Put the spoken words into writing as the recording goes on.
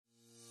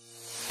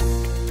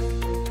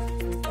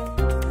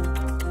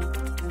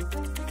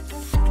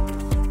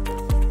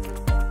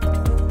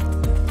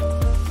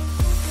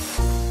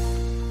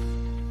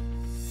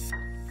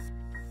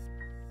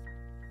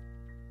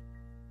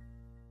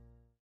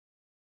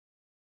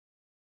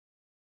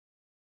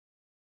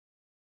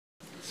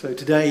So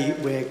today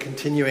we're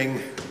continuing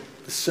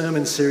the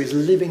sermon series,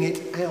 Living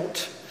It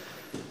Out.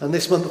 And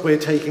this month we're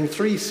taking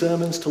 3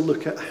 sermons to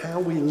look at how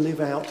we live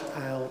out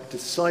our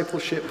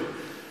discipleship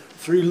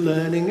through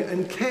learning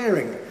and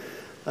caring.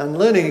 And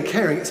learning and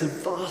caring, it's a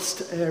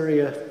vast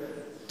area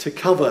to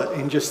cover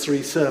in just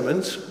 3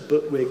 sermons,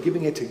 but we're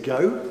giving it a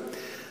go.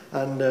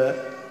 And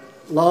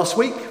last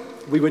week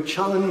we were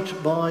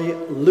challenged by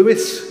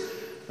Lewis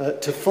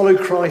to follow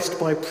Christ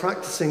by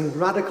practicing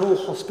radical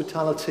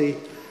hospitality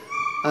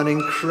and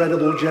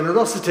incredible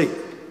generosity.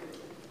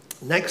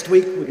 Next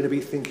week, we're going to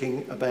be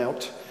thinking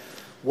about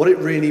what it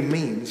really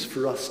means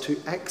for us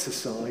to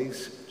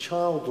exercise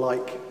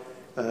childlike,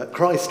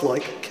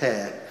 Christ-like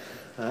care.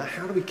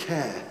 How do we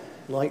care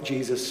like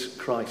Jesus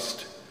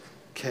Christ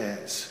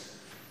cares?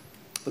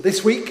 But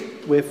this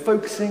week, we're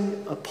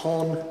focusing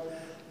upon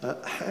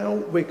how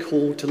we're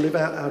called to live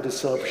out our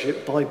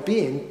discipleship by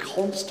being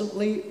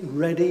constantly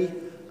ready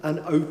and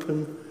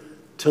open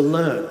to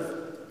learn.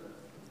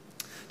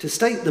 To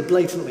state the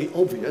blatantly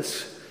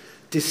obvious,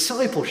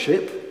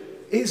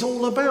 discipleship is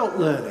all about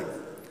learning.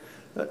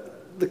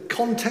 The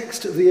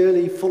context of the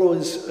early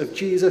followers of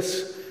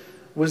Jesus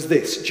was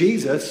this.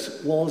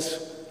 Jesus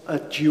was a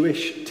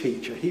Jewish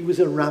teacher. He was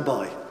a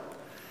rabbi.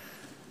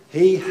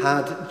 He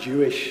had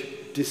Jewish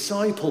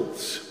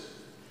disciples.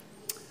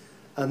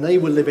 And they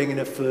were living in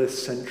a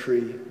first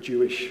century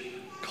Jewish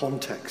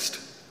context.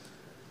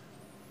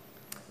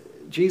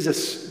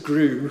 Jesus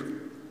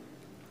grew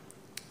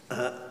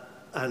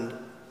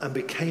and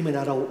became an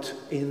adult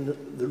in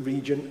the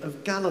region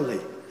of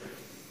Galilee.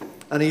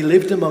 And he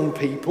lived among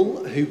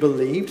people who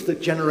believed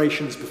that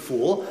generations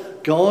before,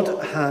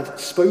 God had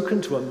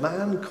spoken to a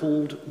man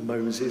called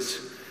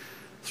Moses,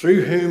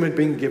 through whom had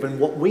been given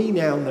what we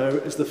now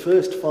know as the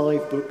first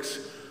 5 books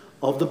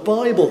of the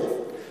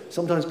Bible,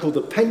 sometimes called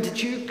the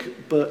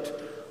Pentateuch, but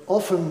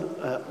often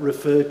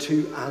referred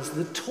to as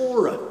the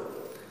Torah.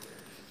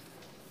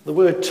 The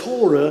word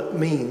Torah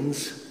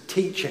means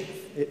teaching.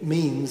 It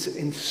means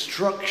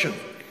instruction.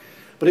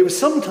 But it was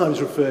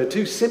sometimes referred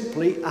to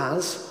simply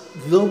as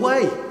the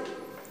way.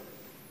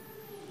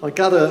 I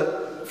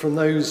gather from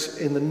those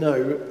in the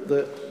know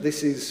that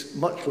this is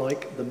much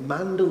like The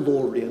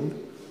Mandalorian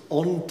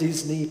on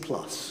Disney+.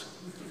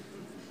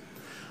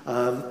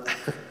 The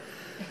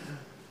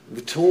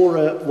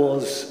Torah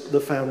was the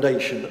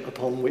foundation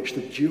upon which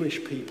the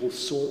Jewish people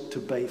sought to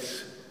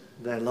base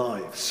their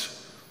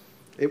lives.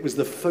 It was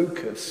the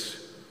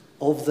focus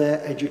of their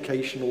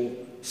educational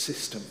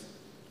system.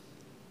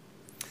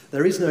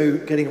 There is no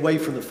getting away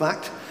from the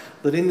fact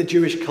that in the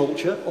Jewish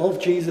culture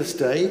of Jesus'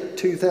 day,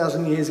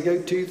 2,000 years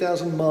ago,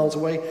 2,000 miles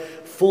away,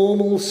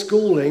 formal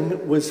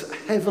schooling was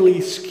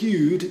heavily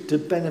skewed to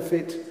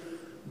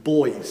benefit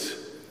boys.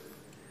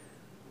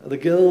 The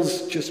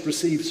girls just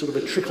received sort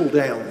of a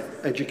trickle-down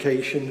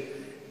education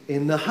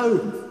in the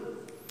home.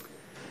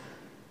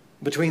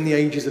 Between the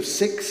ages of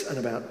 6 and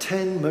about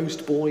 10,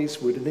 most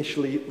boys would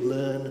initially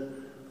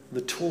learn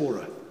the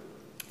Torah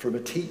from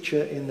a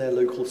teacher in their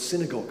local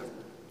synagogue.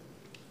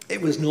 It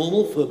was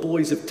normal for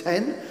boys of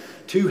 10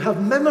 to have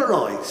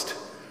memorized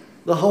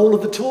the whole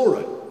of the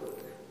Torah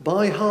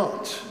by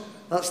heart.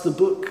 That's the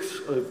books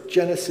of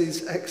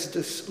Genesis,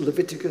 Exodus,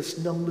 Leviticus,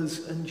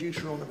 Numbers, and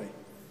Deuteronomy.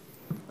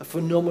 A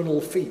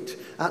phenomenal feat.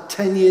 At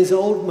 10 years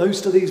old,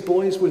 most of these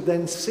boys would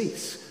then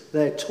cease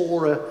their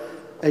Torah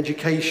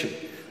education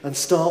and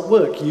start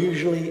work,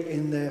 usually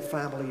in their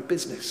family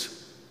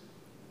business.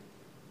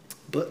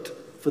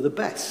 But for the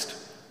best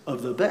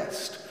of the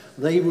best,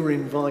 they were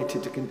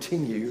invited to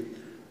continue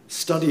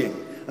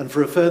studying. And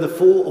for a further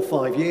 4 or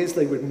 5 years,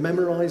 they would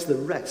memorize the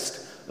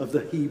rest of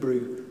the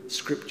Hebrew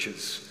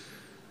scriptures,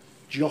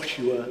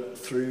 Joshua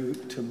through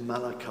to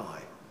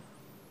Malachi.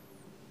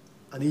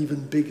 An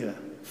even bigger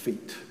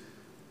feat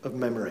of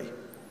memory.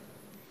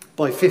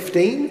 By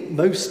 15,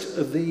 most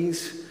of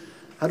these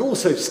had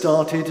also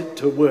started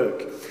to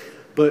work.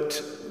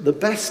 But the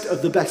best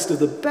of the best of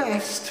the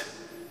best,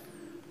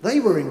 they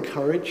were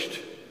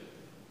encouraged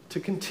to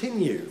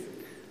continue.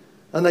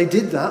 And they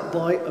did that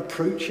by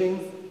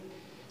approaching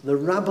the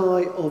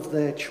rabbi of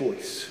their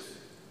choice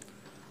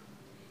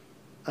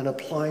and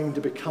applying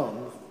to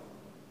become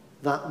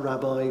that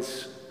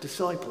rabbi's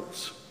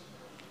disciples.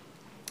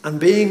 And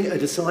being a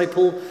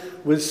disciple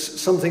was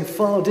something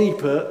far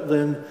deeper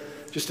than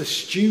just a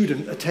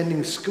student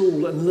attending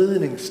school and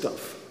learning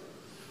stuff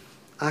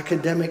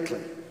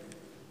academically.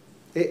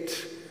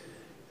 It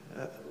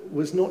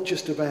was not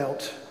just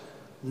about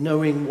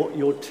knowing what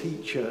your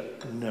teacher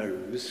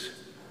knows.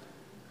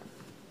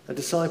 A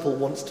disciple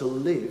wants to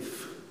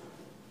live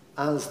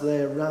as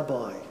their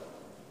rabbi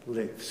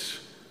lives.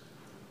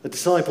 A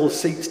disciple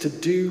seeks to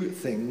do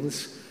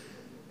things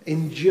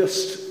in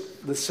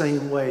just the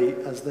same way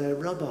as their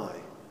rabbi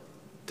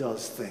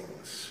does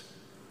things.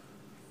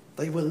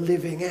 They were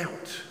living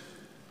out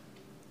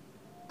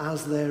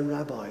as their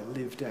rabbi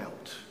lived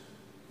out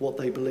what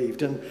they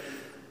believed. And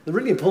the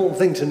really important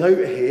thing to note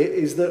here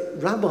is that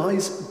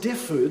rabbis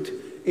differed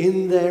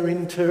in their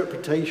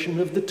interpretation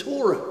of the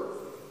Torah.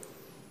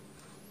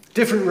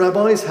 Different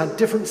rabbis had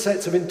different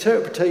sets of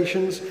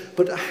interpretations,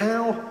 but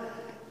how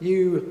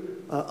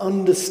you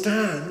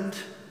understand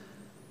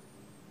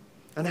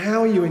and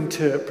how you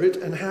interpret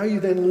and how you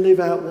then live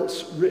out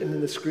what's written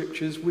in the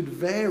scriptures would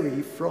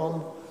vary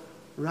from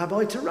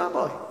rabbi to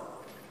rabbi.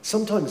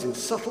 Sometimes in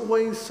subtle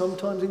ways,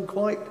 sometimes in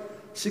quite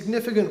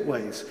significant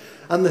ways.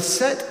 And the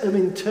set of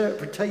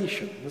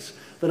interpretations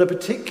that a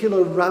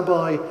particular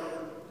rabbi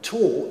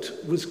taught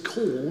was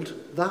called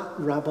that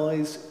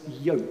rabbi's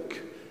yoke.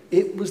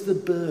 It was the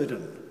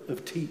burden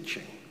of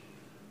teaching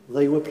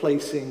they were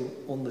placing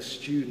on the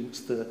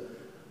students, the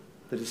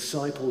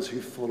disciples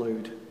who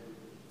followed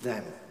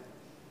them.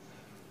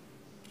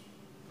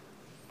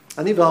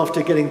 And if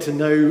after getting to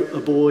know a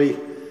boy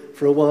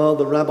for a while,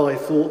 the rabbi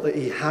thought that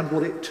he had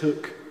what it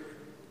took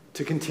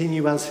to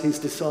continue as his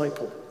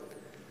disciple,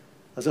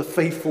 as a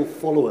faithful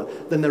follower,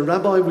 then the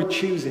rabbi would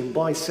choose him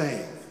by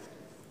saying,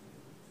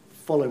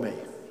 "Follow me."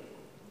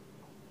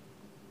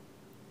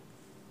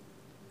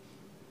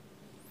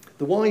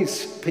 The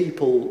wise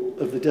people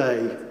of the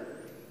day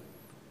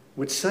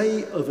would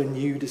say of a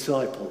new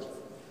disciple,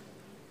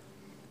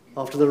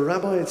 after the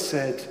rabbi had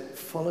said,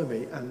 "Follow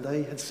me," and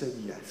they had said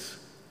yes,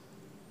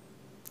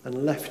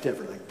 and left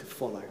everything to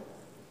follow.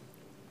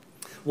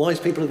 Wise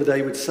people of the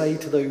day would say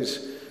to those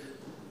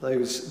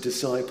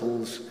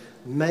disciples,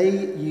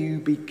 "May you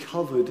be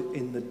covered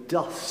in the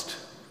dust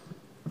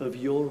of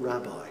your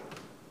rabbi."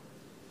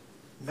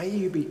 May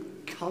you be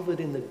covered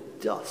in the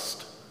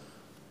dust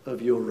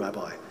of your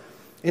rabbi.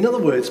 In other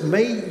words,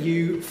 may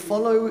you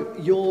follow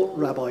your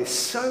rabbi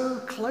so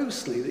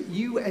closely that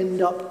you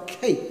end up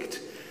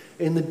caked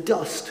in the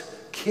dust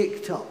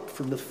kicked up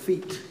from the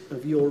feet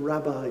of your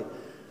rabbi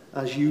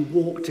as you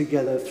walk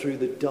together through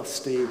the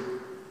dusty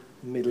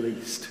Middle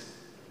East.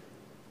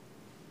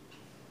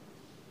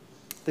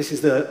 This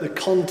is the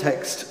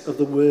context of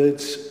the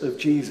words of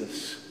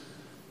Jesus,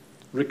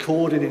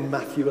 recorded in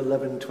Matthew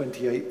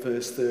 11:28,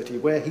 verse 30,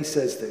 where he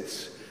says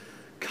this,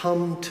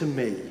 "Come to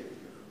me,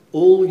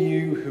 all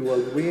you who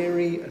are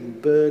weary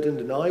and burdened,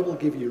 and I will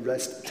give you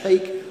rest.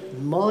 Take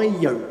my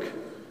yoke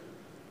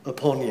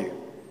upon you.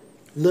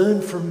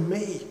 Learn from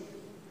me.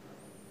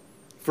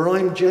 For I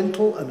am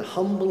gentle and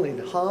humble in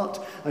heart,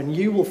 and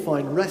you will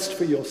find rest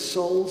for your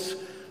souls.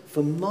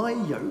 For my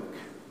yoke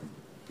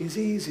is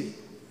easy.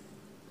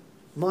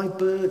 My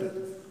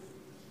burden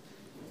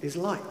is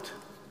light."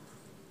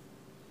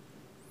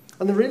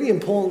 And the really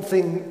important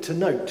thing to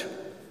note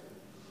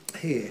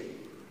here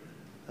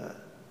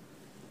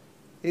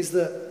is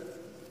that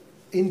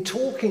in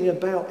talking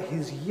about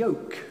his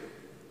yoke,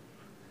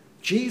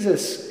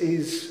 Jesus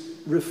is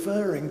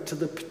referring to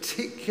the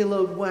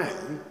particular way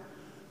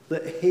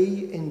that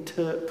he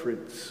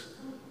interprets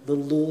the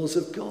laws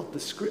of God, the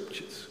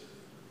scriptures.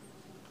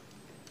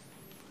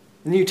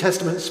 The New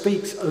Testament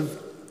speaks of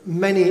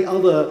many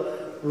other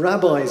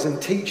rabbis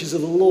and teachers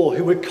of the law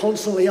who were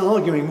constantly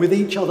arguing with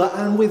each other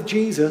and with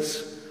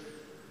Jesus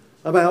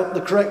about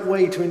the correct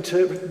way to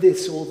interpret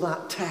this or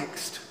that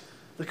text,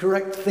 the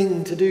correct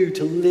thing to do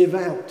to live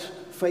out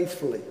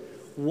faithfully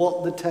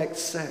what the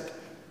text said.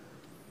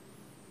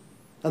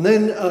 And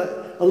then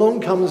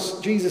along comes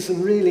Jesus,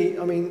 and really,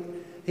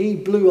 he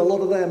blew a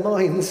lot of their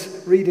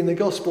minds reading the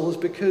Gospels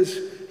because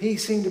he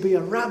seemed to be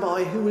a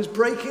rabbi who was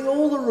breaking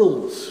all the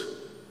rules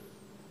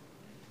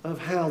of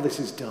how this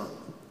is done,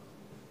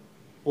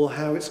 or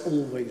how it's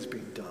always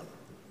been done.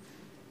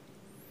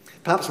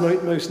 Perhaps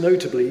most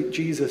notably,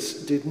 Jesus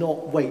did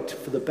not wait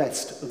for the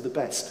best of the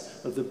best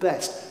of the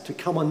best to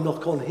come and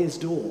knock on his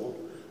door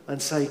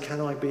and say,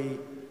 "Can I be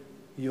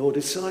your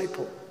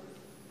disciple?"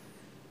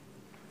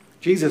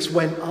 Jesus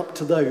went up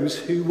to those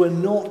who were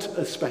not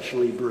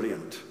especially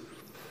brilliant.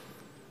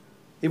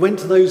 He went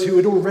to those who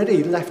had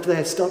already left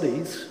their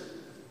studies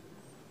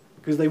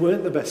because they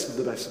weren't the best of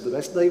the best of the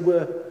best. They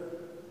were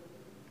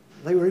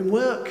in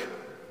work.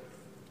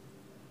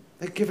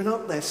 They'd given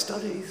up their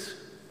studies.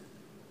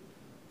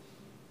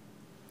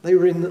 They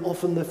were in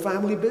often the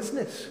family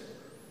business.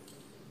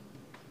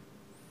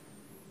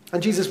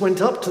 And Jesus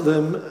went up to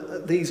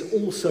them, these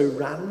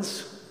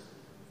also-rans,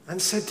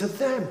 and said to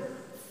them,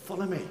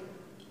 "Follow me."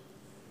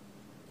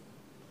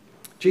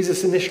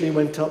 Jesus initially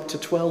went up to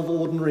 12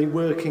 ordinary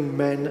working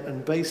men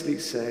and basically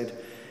said,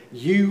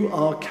 "You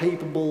are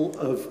capable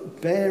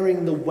of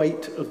bearing the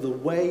weight of the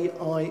way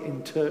I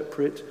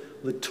interpret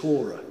the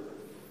Torah.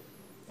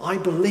 I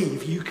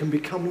believe you can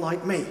become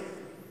like me.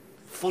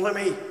 Follow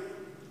me."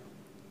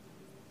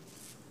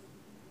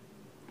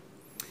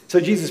 So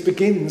Jesus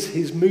begins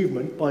his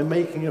movement by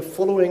making a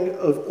following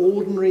of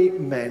ordinary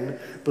men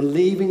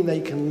believing they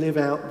can live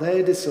out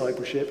their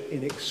discipleship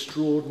in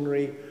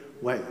extraordinary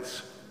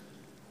ways.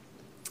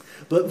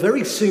 But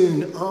very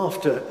soon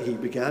after he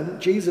began,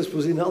 Jesus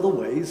was in other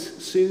ways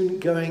soon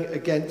going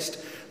against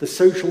the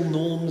social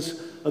norms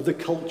of the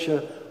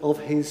culture of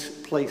his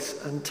place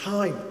and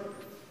time.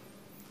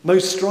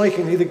 Most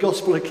strikingly, the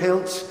gospel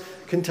accounts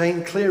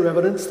contain clear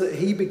evidence that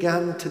he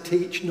began to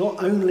teach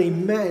not only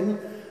men,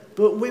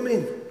 but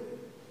women.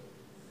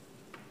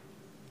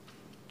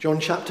 John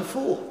chapter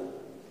 4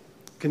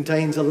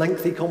 contains a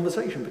lengthy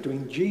conversation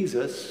between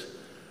Jesus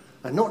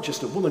and not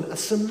just a woman, a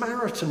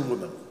Samaritan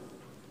woman.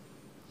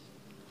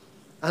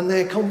 And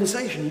their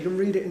conversation, you can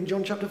read it in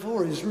John chapter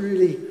 4, is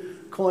really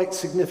quite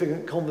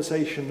significant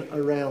conversation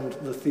around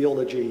the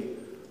theology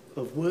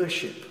of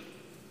worship.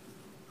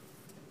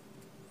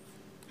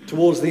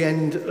 Towards the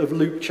end of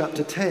Luke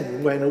chapter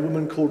 10, when a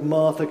woman called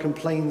Martha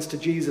complains to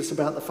Jesus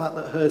about the fact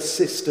that her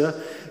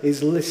sister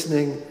is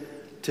listening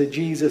to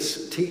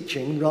Jesus'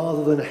 teaching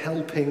rather than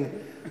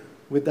helping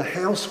with the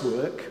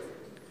housework,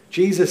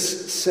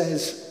 Jesus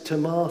says to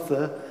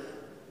Martha,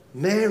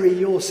 "Mary,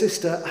 your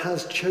sister,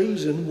 has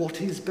chosen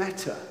what is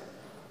better,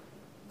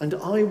 and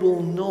I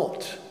will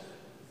not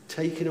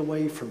take it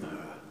away from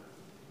her."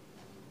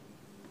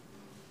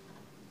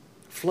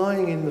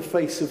 Flying in the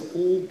face of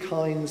all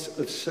kinds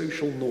of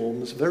social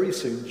norms, very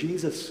soon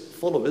Jesus'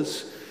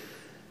 followers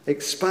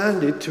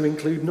expanded to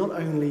include not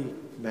only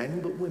men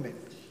but women,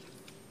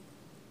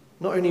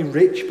 not only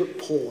rich but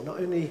poor,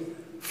 not only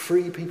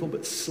free people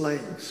but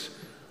slaves,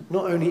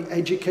 not only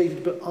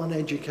educated but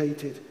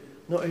uneducated,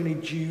 not only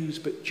Jews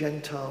but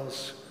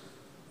Gentiles,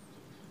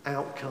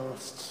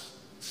 outcasts,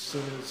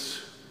 sinners,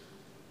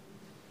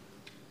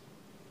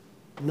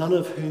 none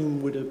of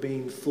whom would have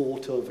been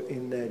thought of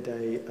in their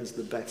day as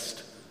the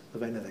best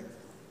of anything,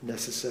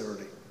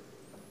 necessarily.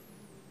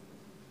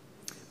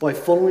 By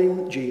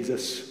following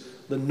Jesus,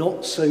 the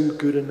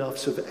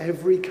not-so-good-enoughs of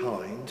every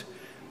kind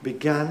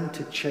began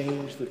to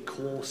change the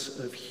course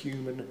of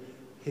human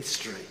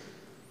history.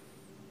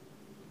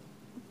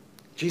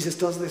 Jesus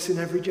does this in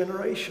every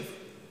generation.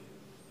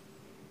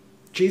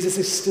 Jesus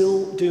is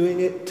still doing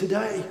it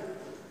today.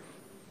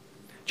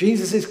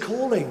 Jesus is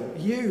calling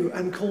you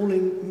and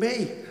calling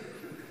me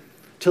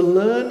to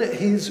learn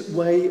his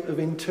way of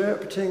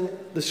interpreting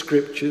the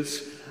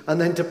scriptures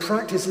and then to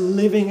practice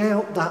living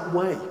out that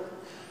way.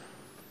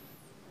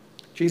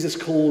 Jesus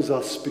calls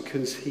us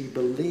because he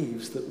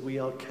believes that we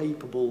are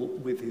capable,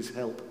 with his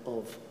help,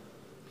 of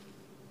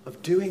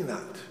doing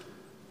that,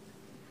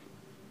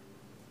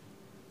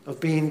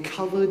 of being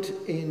covered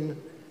in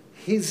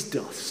his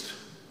dust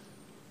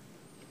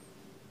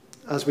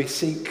as we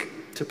seek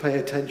to pay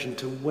attention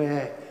to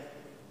where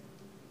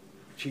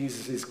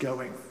Jesus is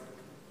going,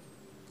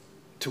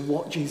 to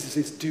what Jesus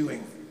is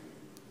doing,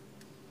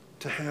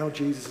 to how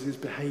Jesus is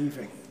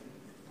behaving.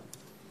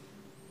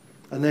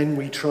 And then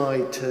we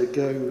try to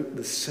go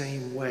the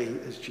same way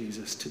as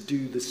Jesus, to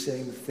do the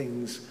same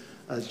things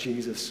as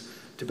Jesus,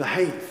 to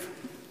behave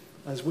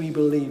as we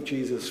believe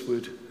Jesus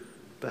would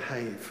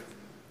behave.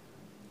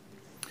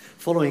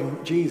 Following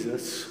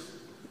Jesus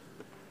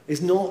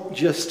is not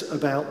just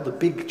about the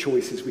big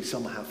choices we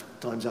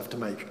sometimes have to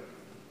make.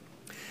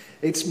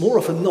 It's more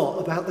often not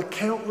about the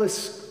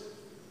countless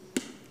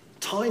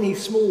tiny,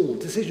 small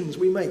decisions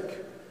we make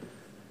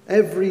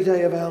every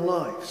day of our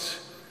lives.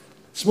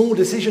 Small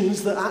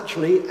decisions that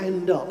actually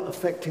end up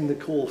affecting the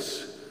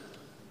course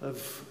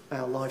of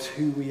our lives,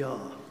 who we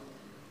are.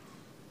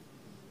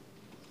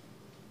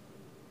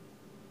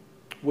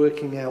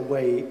 Working our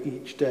way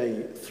each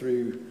day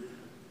through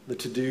the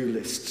to-do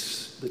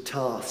lists, the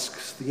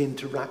tasks, the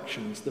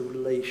interactions, the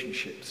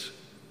relationships.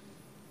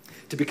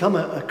 To become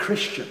a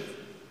Christian,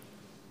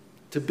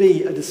 to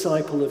be a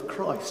disciple of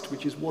Christ,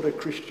 which is what a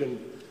Christian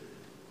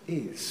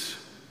is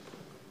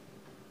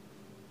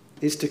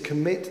to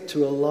commit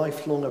to a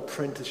lifelong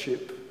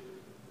apprenticeship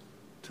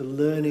to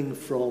learning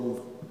from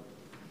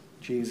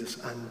Jesus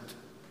and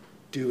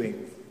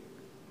doing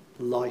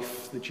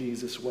life the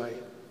Jesus way.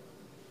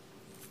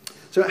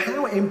 So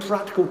how, in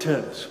practical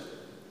terms,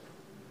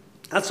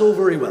 that's all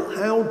very well.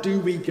 How do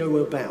we go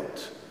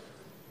about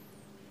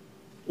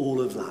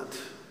all of that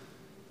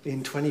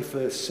in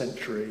 21st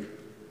century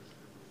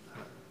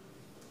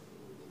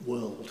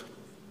world,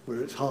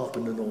 where it's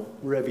Harpenden or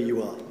wherever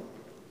you are?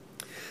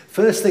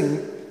 First,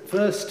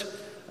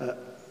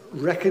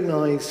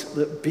 recognize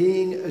that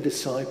being a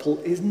disciple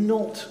is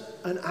not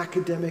an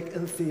academic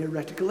and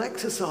theoretical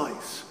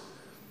exercise.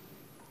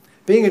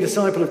 Being a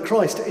disciple of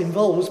Christ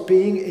involves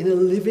being in a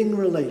living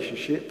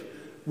relationship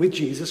with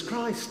Jesus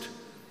Christ.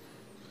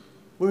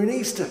 We're in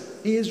Easter.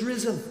 He is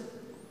risen.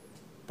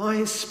 By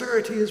his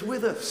Spirit, he is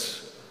with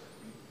us.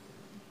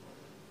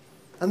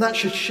 And that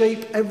should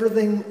shape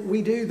everything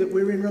we do, that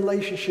we're in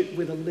relationship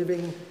with a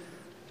living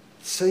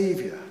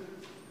Saviour.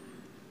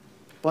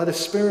 By the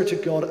Spirit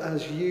of God,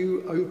 as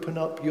you open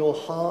up your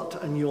heart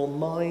and your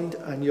mind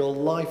and your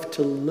life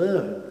to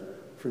learn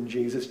from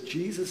Jesus,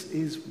 Jesus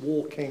is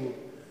walking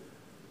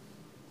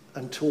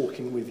and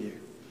talking with you.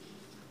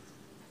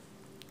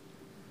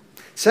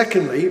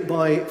 Secondly,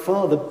 by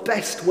far the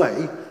best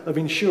way of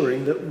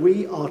ensuring that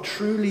we are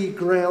truly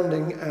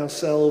grounding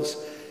ourselves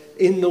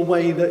in the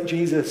way that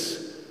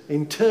Jesus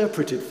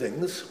interpreted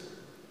things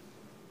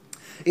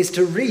is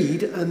to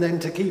read and then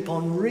to keep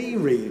on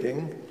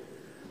rereading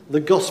the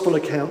gospel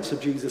accounts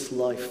of Jesus'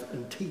 life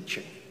and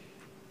teaching.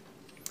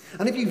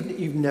 And if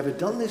you've never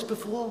done this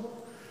before,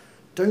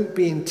 don't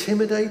be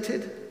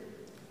intimidated.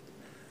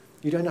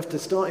 You don't have to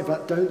start. In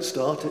fact, don't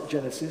start at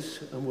Genesis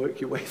and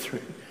work your way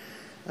through.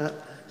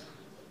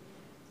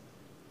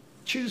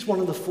 Choose one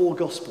of the 4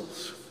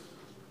 Gospels.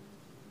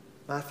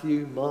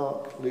 Matthew,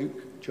 Mark,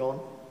 Luke, John.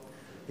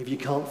 If you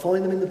can't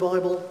find them in the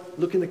Bible,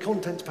 look in the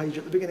contents page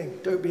at the beginning.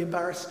 Don't be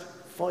embarrassed.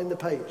 Find the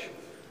page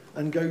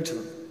and go to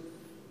them.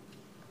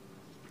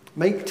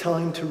 Make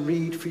time to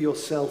read for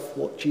yourself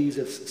what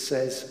Jesus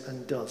says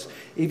and does.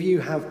 If you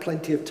have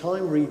plenty of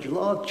time, read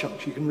large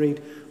chunks. You can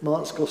read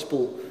Mark's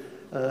Gospel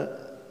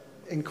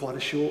in quite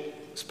a short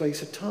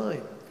space of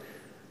time.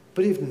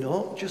 But if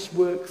not, just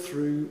work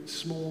through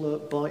smaller,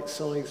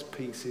 bite-sized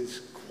pieces.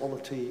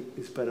 Quality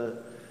is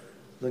better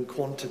than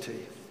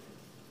quantity.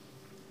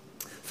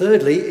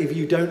 Thirdly, if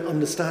you don't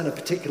understand a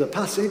particular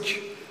passage,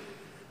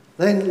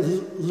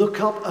 then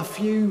look up a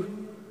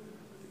few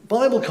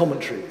Bible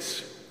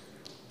commentaries.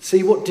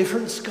 See what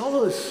different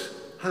scholars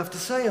have to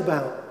say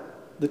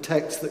about the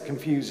text that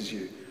confuses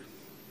you.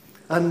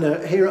 And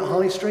here at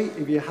High Street,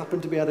 if you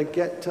happen to be able to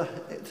get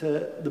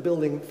to the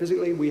building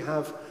physically, we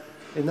have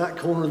in that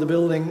corner of the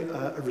building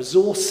a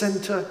resource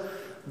centre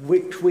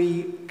which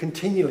we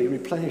continually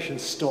replenish and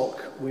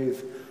stock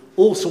with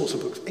all sorts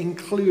of books,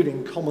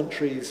 including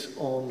commentaries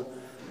on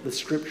the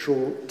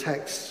scriptural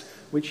texts,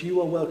 which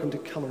you are welcome to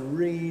come and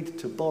read,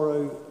 to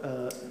borrow,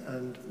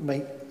 and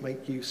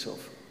make use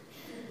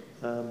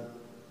of.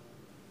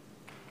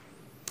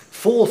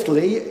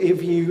 Fourthly,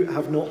 if you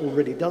have not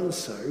already done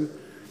so,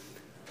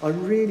 I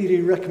really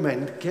do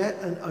recommend get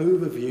an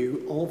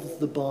overview of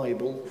the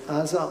Bible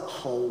as a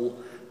whole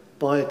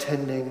by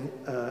attending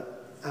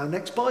our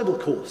next Bible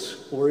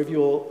course. Or if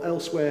you're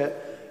elsewhere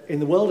in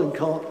the world and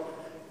can't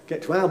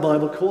get to our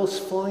Bible course,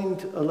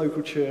 find a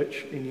local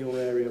church in your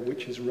area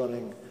which is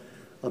running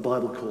a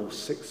Bible course,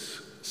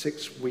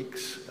 six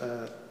weeks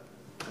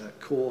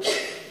course.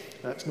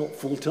 It's not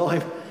full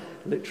time.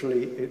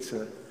 Literally, it's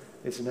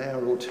an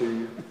hour or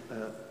two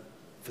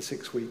for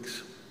 6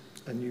 weeks,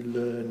 and you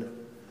learn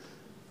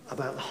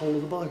about the whole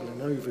of the Bible, an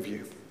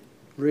overview.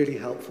 Really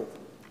helpful.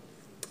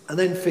 And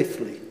then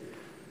fifthly,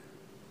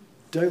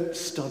 don't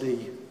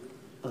study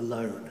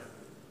alone.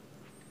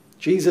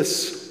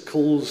 Jesus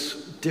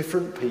calls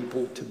different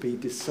people to be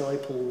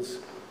disciples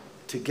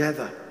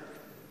together.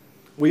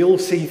 We all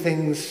see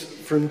things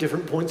from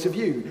different points of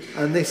view,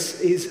 and this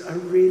is a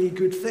really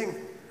good thing,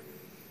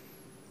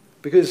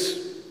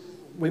 because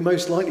we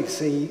most likely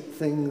see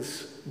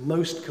things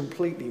most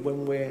completely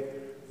when we're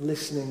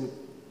listening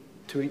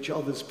to each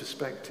other's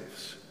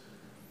perspectives.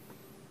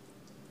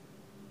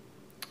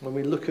 When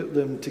we look at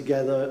them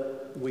together,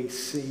 we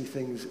see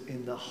things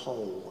in the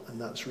whole,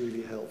 and that's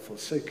really helpful.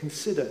 So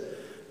consider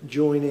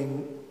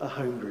joining a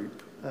home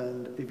group.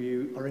 And if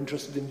you are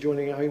interested in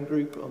joining a home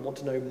group and want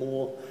to know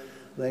more,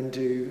 then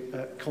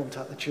do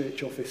contact the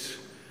church office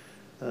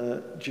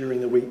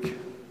during the week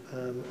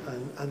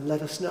and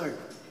let us know,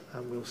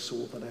 and we'll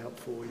sort that out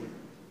for you.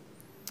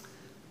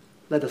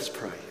 Let us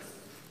pray.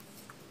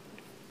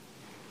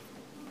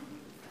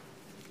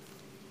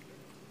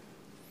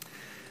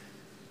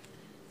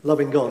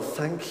 Loving God,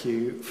 thank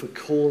you for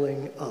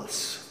calling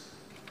us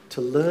to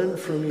learn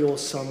from your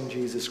Son,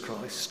 Jesus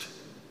Christ,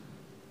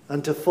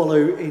 and to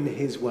follow in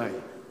his way.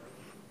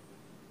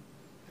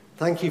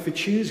 Thank you for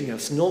choosing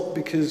us, not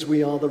because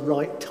we are the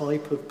right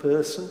type of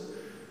person,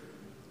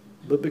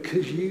 but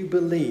because you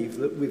believe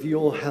that with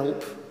your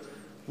help,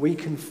 we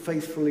can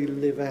faithfully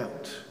live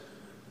out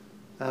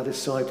our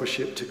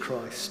discipleship to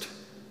Christ.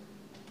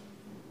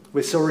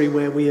 We're sorry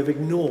where we have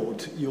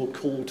ignored your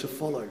call to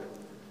follow.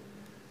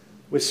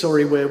 We're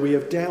sorry where we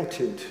have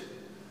doubted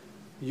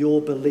your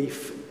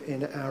belief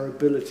in our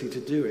ability to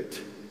do it.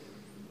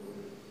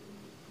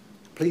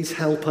 Please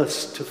help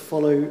us to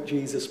follow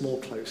Jesus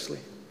more closely.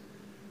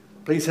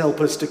 Please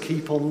help us to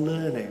keep on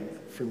learning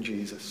from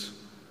Jesus.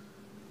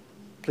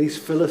 Please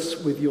fill us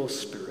with your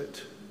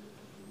Spirit,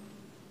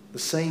 the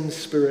same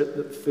Spirit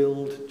that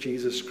filled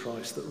Jesus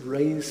Christ, that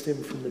raised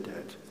him from the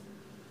dead,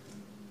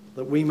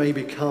 that we may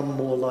become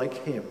more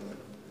like him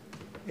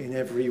in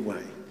every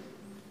way.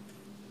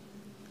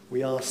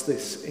 We ask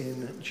this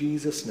in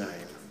Jesus'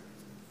 name.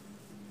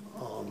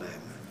 Amen.